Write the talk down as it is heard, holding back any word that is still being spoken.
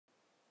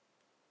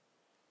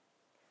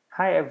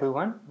Hi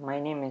everyone,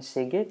 my name is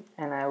Sigit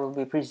and I will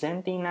be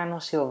presenting nano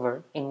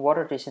silver in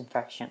water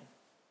disinfection.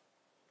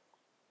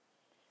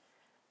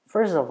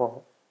 First of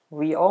all,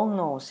 we all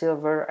know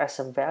silver as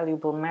a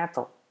valuable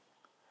metal.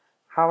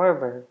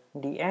 However,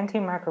 the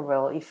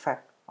antimicrobial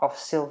effect of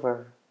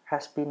silver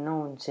has been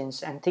known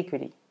since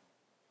antiquity.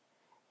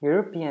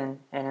 European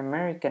and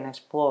American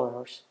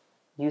explorers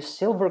used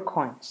silver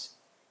coins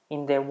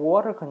in their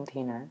water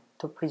container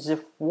to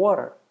preserve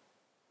water.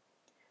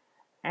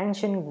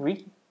 Ancient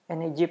Greek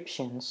and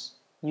Egyptians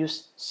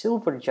used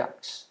silver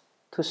jugs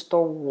to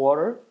store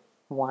water,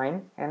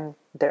 wine, and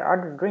their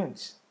other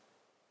drinks.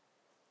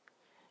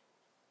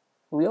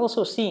 We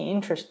also see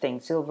interesting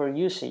silver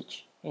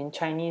usage in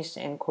Chinese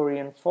and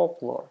Korean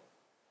folklore.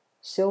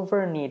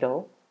 Silver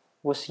needle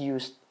was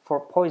used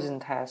for poison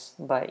tests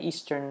by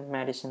Eastern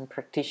medicine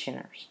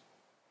practitioners.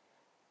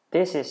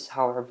 This is,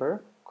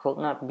 however, could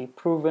not be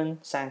proven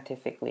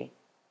scientifically.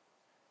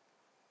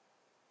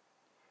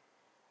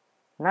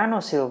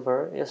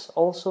 Nanosilver is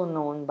also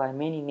known by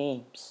many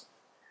names,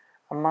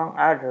 among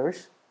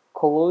others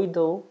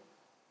colloidal,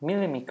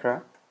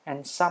 millimicra,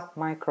 and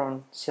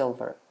submicron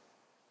silver.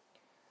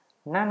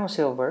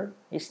 Nanosilver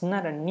is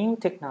not a new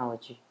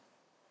technology.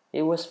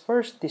 It was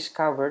first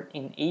discovered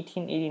in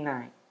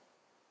 1889.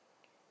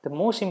 The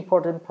most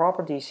important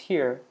properties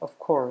here, of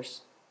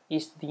course,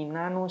 is the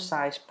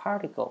nano-sized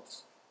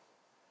particles,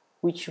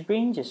 which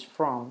ranges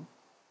from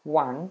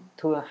 1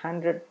 to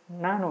 100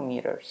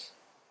 nanometers.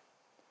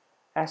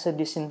 As a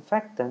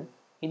disinfectant,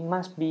 it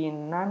must be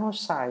in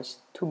nano-size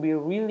to be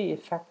really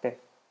effective.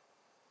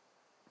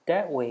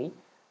 That way,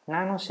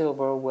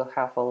 nanosilver will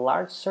have a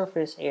large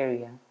surface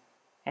area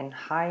and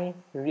high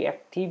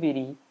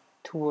reactivity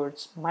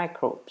towards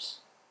microbes.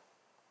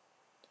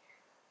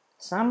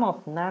 Some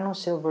of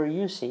nanosilver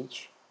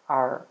usage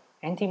are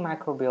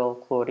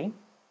antimicrobial clothing,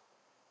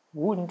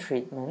 wound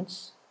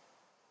treatments,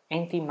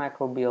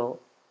 antimicrobial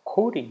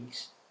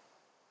coatings,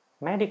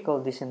 medical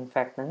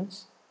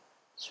disinfectants,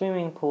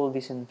 swimming pool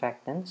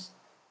disinfectants,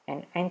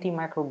 and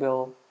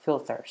antimicrobial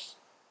filters.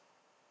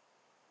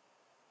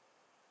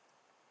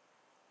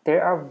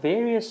 There are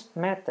various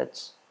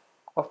methods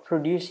of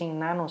producing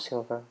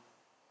nanosilver.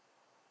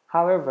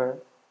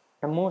 However,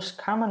 the most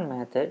common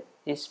method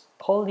is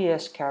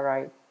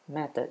polysaccharide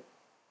method.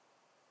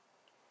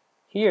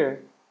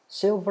 Here,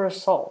 silver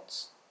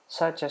salts,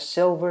 such as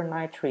silver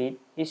nitrate,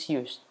 is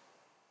used.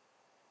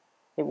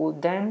 It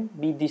would then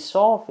be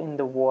dissolved in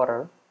the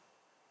water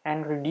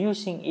and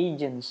reducing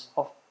agents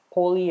of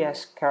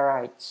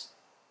polysaccharides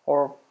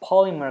or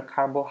polymer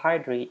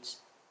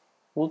carbohydrates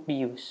would be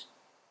used.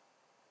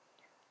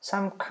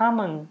 Some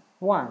common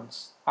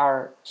ones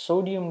are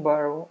sodium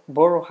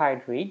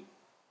borohydrate,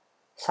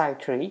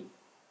 citrate,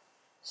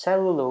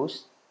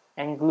 cellulose,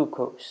 and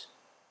glucose.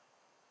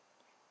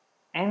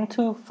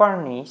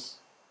 N2-farnese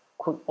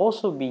could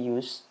also be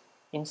used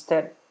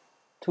instead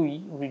to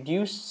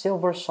reduce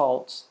silver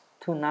salts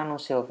to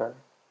nanosilver.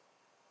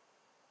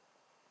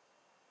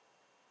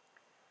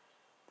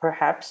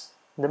 Perhaps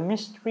the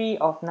mystery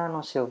of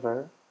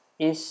nanosilver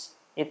is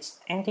its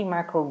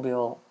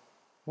antimicrobial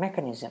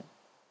mechanism.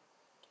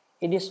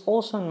 It is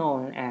also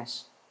known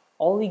as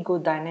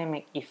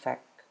oligodynamic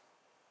effect.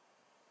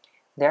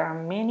 There are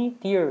many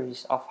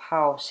theories of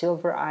how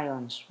silver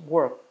ions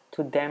work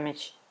to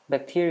damage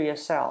bacteria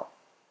cells.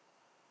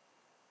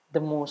 The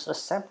most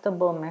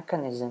acceptable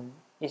mechanism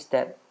is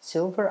that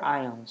silver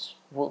ions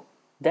will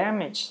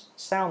damage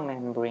cell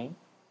membrane,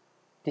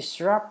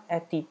 disrupt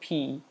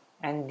ATP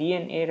and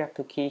DNA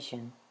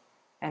replication,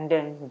 and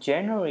then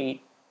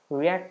generate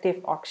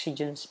reactive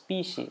oxygen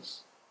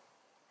species.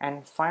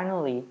 And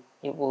finally,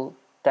 it will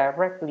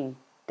directly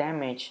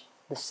damage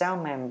the cell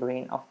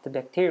membrane of the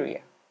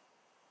bacteria.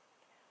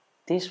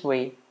 This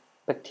way,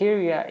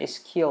 bacteria is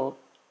killed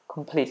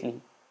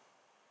completely.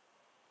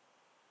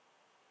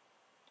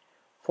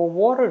 For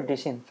water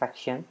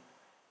disinfection,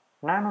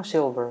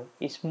 nanosilver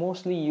is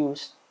mostly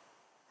used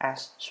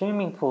as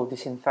swimming pool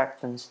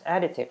disinfectants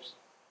additives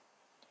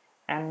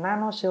and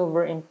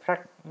nanosilver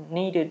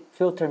impregnated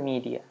filter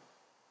media,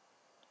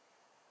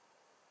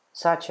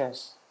 such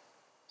as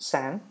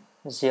sand,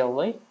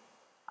 zeolite,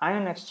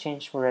 ion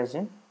exchange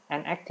resin,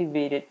 and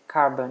activated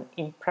carbon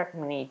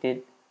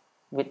impregnated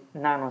with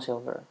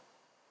nanosilver.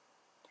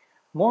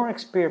 More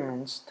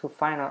experiments to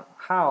find out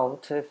how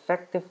to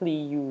effectively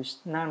use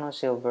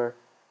nanosilver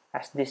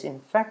as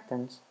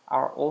disinfectants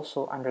are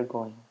also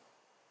undergoing.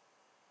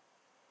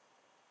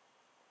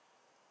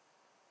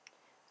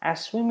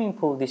 As swimming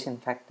pool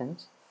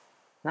disinfectants,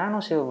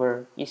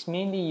 nanosilver is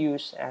mainly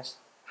used as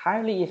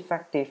highly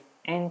effective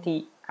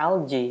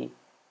anti-algae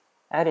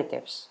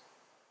additives.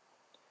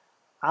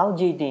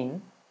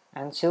 Algaidine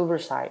and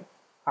silverside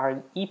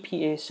are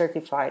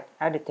EPA-certified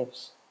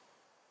additives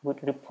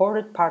with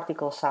reported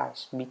particle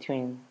size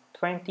between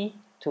 20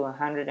 to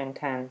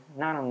 110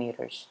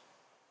 nanometers.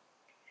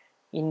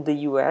 In the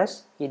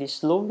US, it is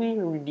slowly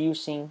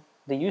reducing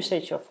the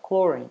usage of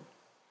chlorine,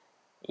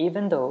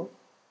 even though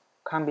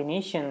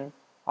combination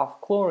of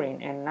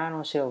chlorine and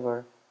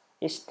nanosilver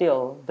is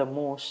still the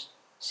most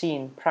see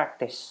in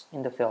practice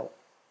in the field.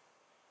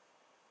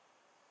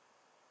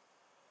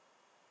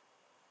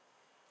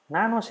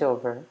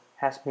 Nanosilver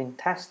has been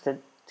tested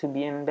to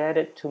be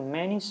embedded to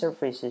many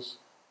surfaces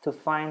to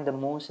find the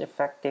most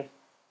effective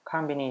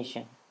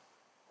combination.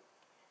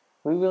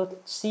 We will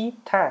see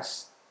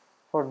tests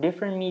for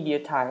different media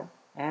type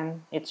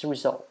and its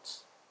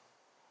results.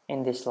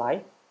 In this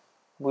slide,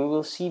 we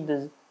will see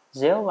the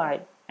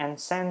zeolite and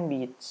sand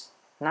beads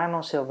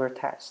nanosilver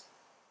test.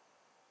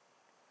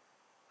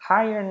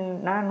 Higher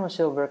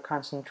nanosilver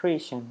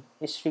concentration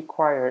is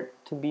required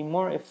to be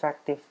more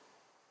effective.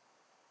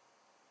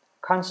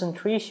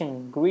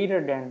 Concentration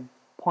greater than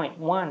 0.1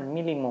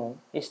 millimole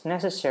is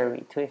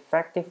necessary to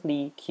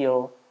effectively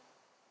kill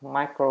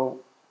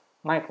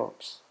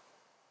microbes.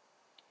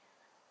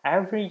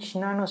 Average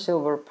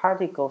nanosilver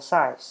particle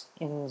size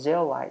in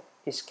zeolite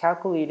is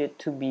calculated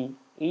to be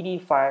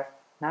 85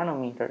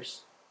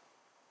 nanometers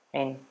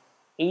and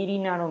 80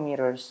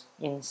 nanometers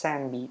in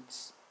sand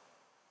beads.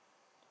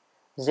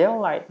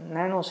 Zeolite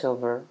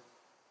nanosilver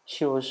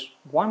shows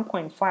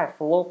 1.5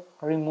 log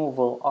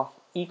removal of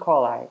E.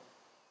 coli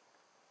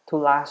to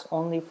last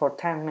only for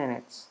 10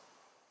 minutes,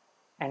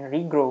 and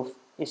regrowth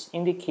is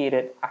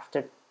indicated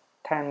after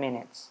 10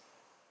 minutes.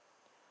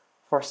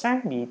 For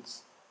sand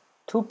beads,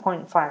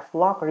 2.5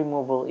 log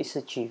removal is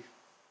achieved,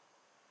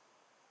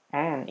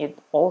 and it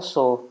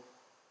also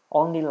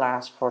only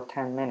lasts for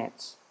 10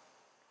 minutes.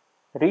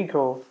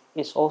 Regrowth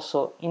is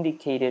also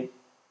indicated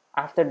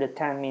after the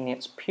 10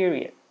 minutes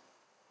period.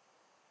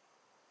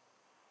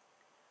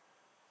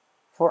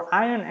 For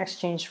ion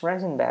exchange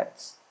resin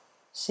beds,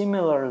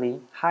 similarly,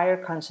 higher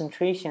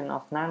concentration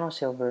of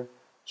nanosilver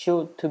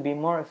showed to be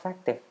more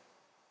effective.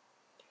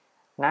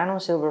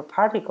 Nanosilver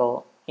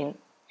particle in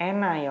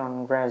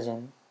anion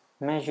resin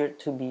measured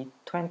to be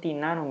 20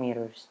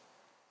 nanometers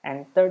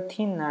and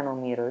 13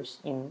 nanometers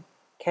in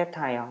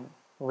cation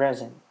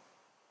resin.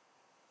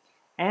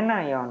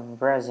 Anion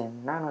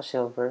resin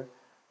nanosilver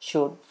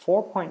showed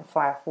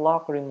 4.5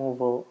 log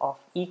removal of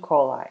E.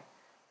 coli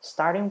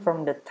starting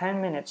from the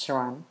 10 minutes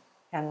run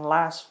and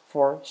lasts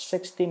for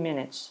 60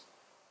 minutes.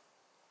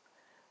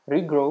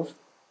 Regrowth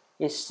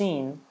is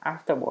seen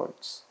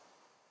afterwards.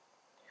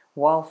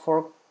 While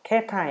for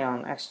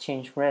cation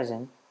exchange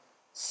resin,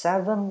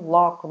 7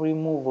 log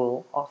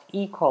removal of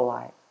E.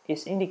 coli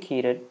is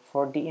indicated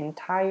for the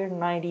entire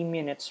 90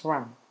 minutes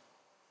run.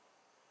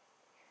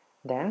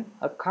 Then,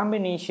 a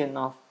combination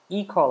of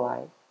E.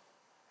 coli,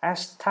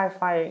 S.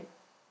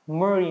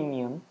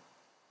 typhimurium,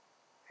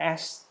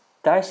 S.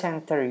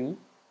 dysentery,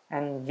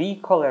 and V.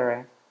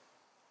 cholerae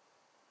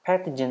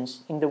pathogens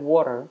in the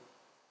water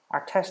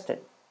are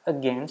tested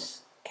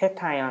against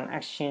cation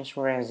exchange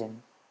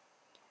resin,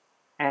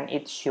 and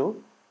it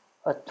showed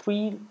a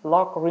 3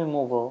 log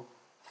removal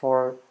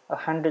for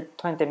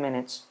 120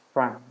 minutes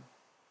run.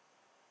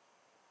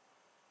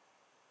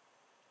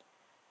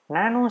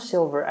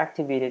 Nanosilver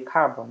activated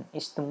carbon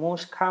is the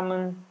most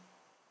common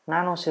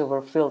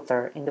nanosilver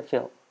filter in the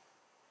field.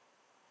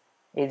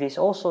 It is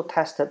also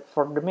tested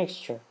for the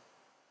mixture.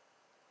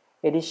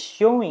 It is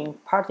showing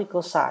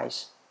particle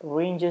size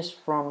ranges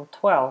from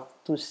 12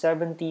 to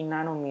 70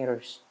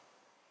 nanometers,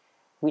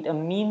 with a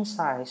mean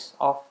size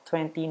of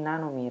 20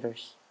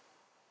 nanometers.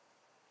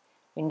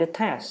 In the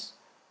test,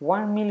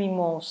 1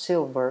 millimole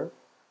silver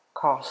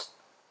caused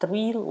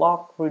 3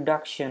 log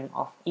reduction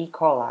of E.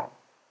 coli,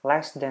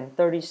 less than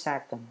 30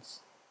 seconds.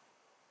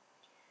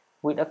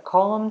 With a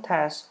column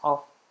test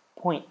of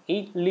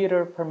 0.8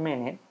 liter per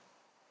minute,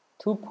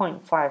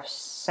 2.5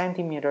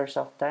 centimeters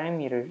of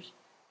diameter,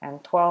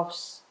 and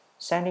 12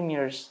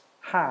 centimeters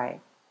high,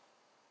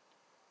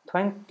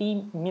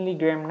 20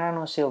 milligram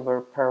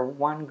nanosilver per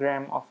 1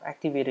 gram of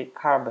activated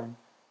carbon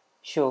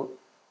showed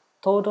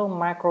total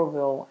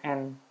microbial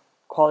and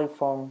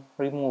coliform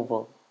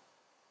removal.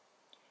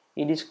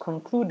 It is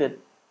concluded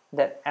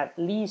that at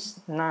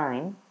least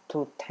 9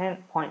 to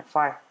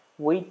 10.5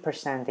 weight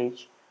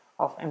percentage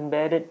of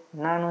embedded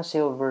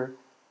nanosilver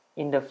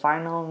in the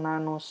final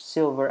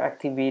nanosilver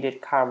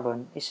activated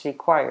carbon is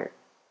required.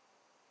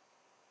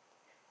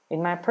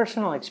 In my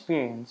personal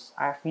experience,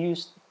 I've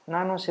used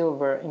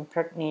nanosilver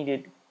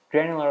impregnated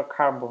granular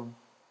carbon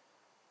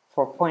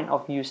for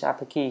point-of-use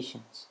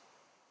applications.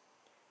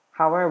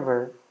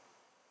 However,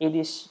 it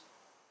is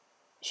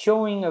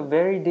showing a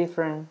very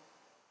different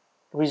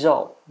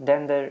result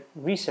than the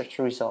research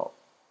result.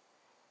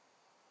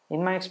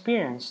 In my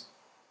experience,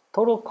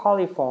 total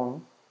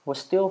coliform was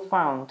still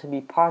found to be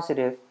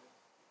positive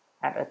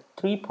at a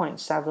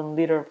 3.7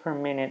 liter per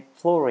minute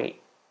flow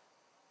rate.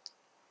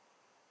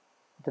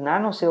 The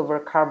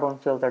nanosilver carbon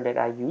filter that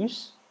I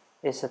use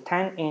is a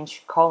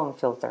 10-inch column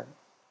filter.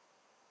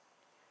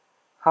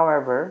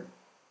 However,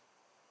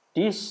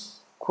 this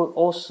could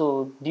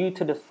also due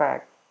to the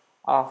fact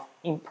of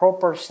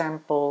improper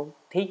sample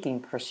taking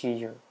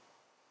procedure,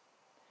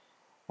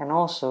 and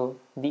also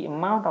the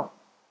amount of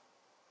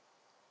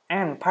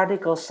and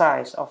particle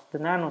size of the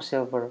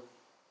nanosilver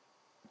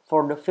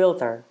for the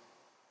filter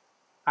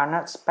are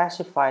not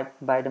specified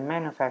by the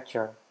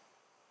manufacturer.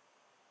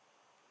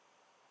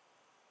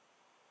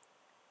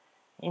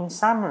 In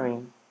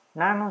summary,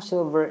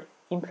 nano-silver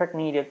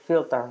impregnated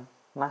filter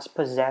must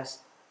possess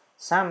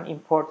some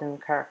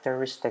important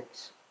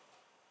characteristics.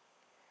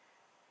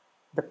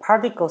 The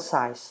particle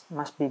size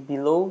must be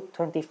below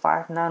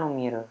 25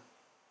 nanometer.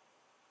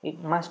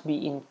 It must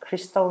be in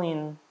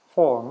crystalline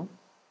form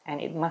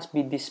and it must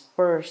be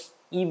dispersed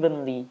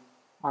evenly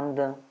on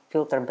the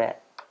filter bed.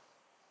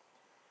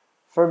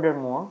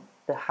 Furthermore,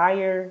 the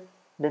higher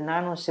the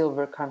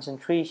nano-silver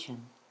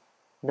concentration,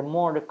 the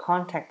more the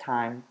contact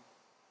time,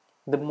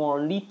 the more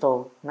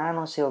lethal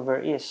nano-silver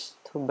is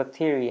to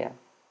bacteria.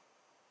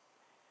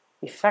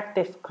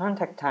 Effective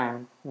contact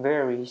time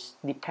varies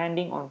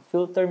depending on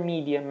filter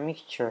media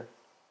mixture.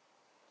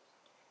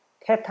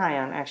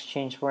 Cation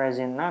exchange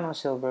resin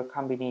nano-silver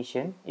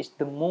combination is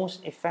the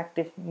most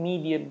effective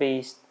media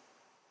based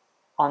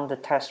on the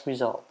test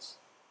results.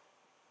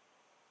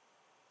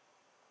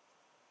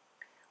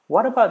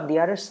 What about the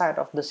other side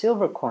of the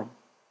silver coin?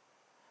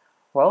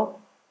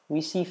 Well, we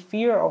see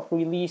fear of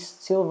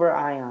released silver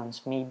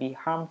ions may be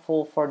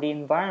harmful for the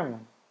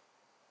environment.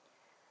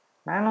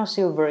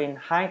 Nanosilver in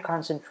high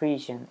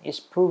concentration is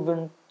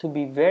proven to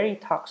be very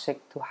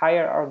toxic to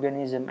higher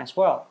organisms as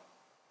well.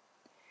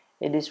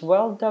 It is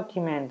well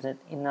documented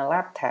in a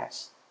lab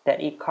test that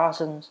it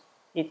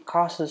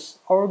causes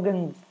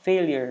organ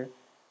failure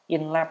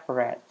in lab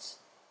rats.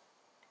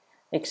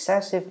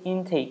 Excessive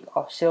intake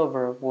of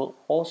silver will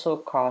also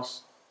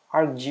cause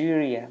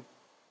argyria,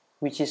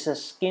 which is a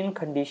skin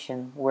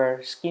condition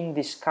where skin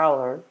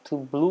discolor to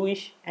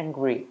bluish and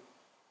gray.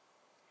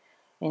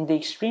 In the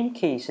extreme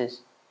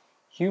cases,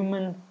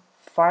 human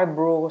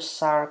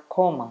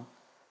fibrosarcoma,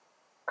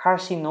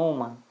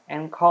 carcinoma,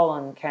 and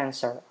colon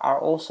cancer are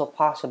also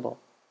possible.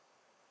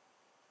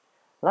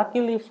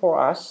 Luckily for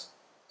us,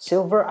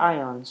 silver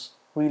ions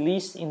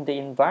released in the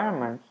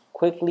environment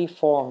quickly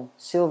form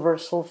silver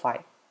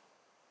sulfide,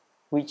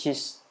 which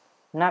is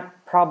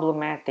not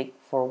problematic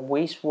for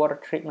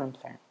wastewater treatment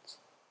plants.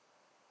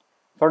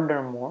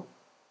 Furthermore,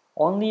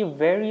 only a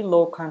very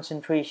low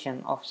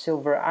concentration of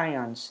silver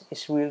ions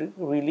is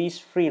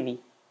released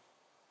freely.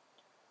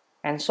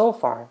 And so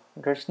far,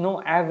 there's no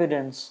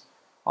evidence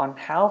on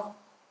health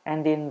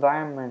and the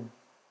environment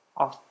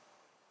of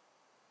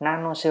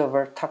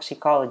nanosilver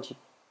toxicology.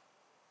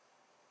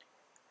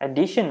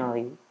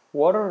 Additionally,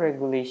 water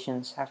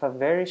regulations have a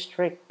very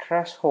strict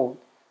threshold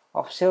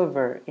of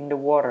silver in the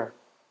water,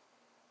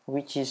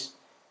 which is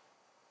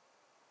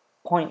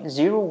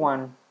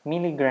 0.01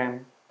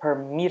 milligram per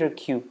meter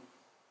cube.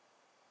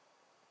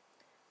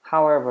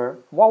 However,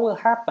 what will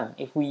happen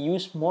if we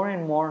use more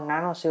and more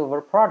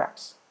nanosilver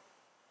products?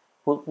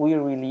 Would we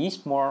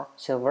release more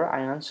silver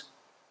ions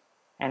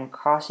and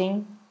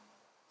causing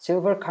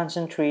silver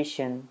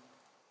concentration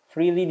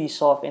freely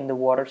dissolve in the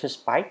water to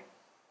spike?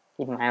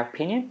 In my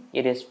opinion,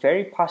 it is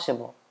very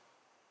possible.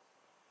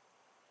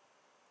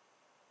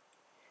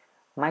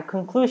 My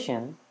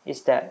conclusion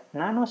is that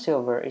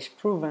nanosilver is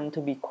proven to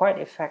be quite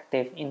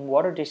effective in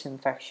water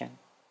disinfection.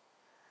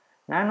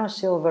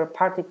 Nanosilver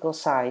particle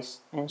size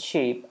and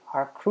shape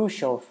are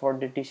crucial for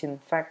the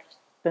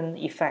disinfectant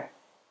effect.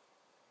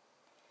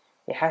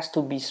 It has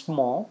to be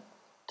small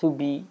to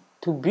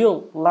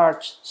build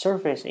large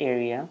surface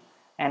area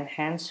and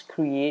hence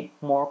create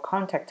more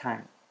contact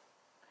time.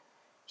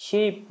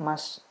 Shape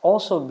must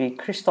also be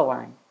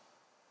crystalline.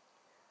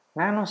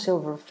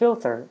 Nanosilver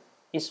filter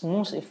is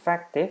most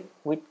effective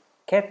with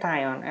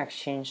cation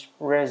exchange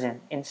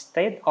resin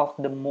instead of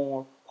the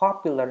more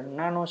popular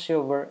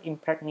nanosilver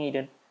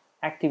impregnated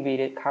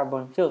activated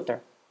carbon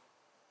filter.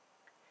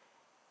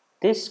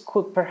 This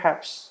could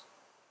perhaps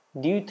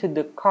due to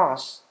the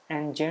cost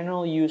and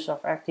general use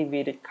of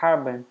activated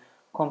carbon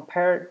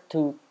compared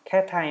to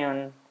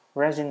cation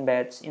resin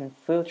beds in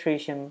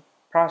filtration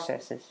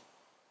processes.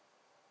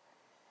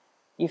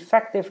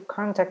 Effective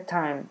contact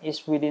time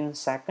is within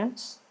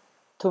seconds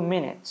to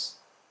minutes.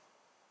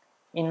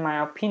 In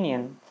my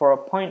opinion, for a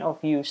point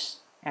of use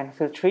and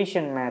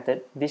filtration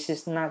method, this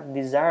is not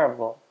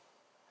desirable.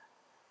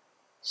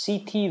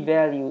 CT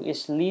value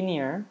is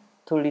linear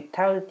to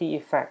lethality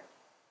effect,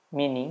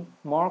 meaning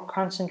more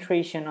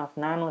concentration of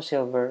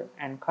nanosilver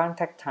and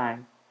contact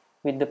time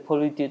with the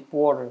polluted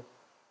water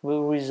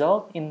will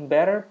result in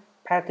better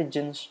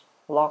pathogens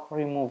lock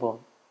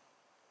removal.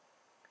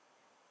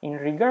 In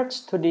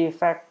regards to the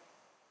effect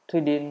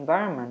to the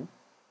environment,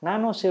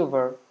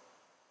 nanosilver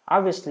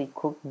obviously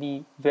could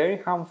be very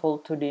harmful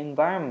to the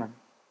environment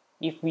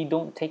if we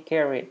don't take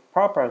care of it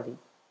properly.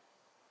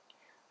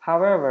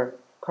 However,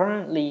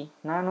 currently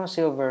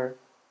nanosilver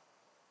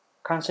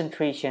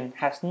concentration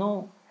has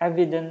no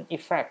evident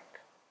effect.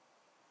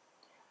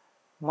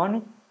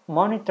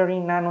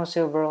 Monitoring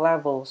nanosilver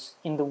levels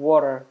in the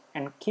water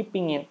and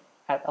keeping it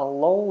at a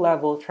low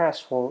level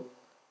threshold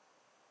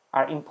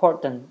are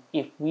important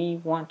if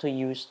we want to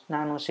use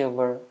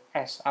nanosilver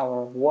as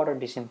our water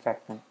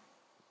disinfectant.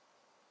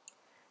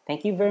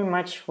 Thank you very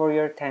much for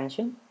your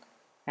attention,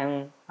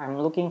 and I'm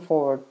looking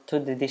forward to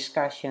the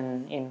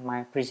discussion in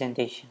my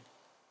presentation.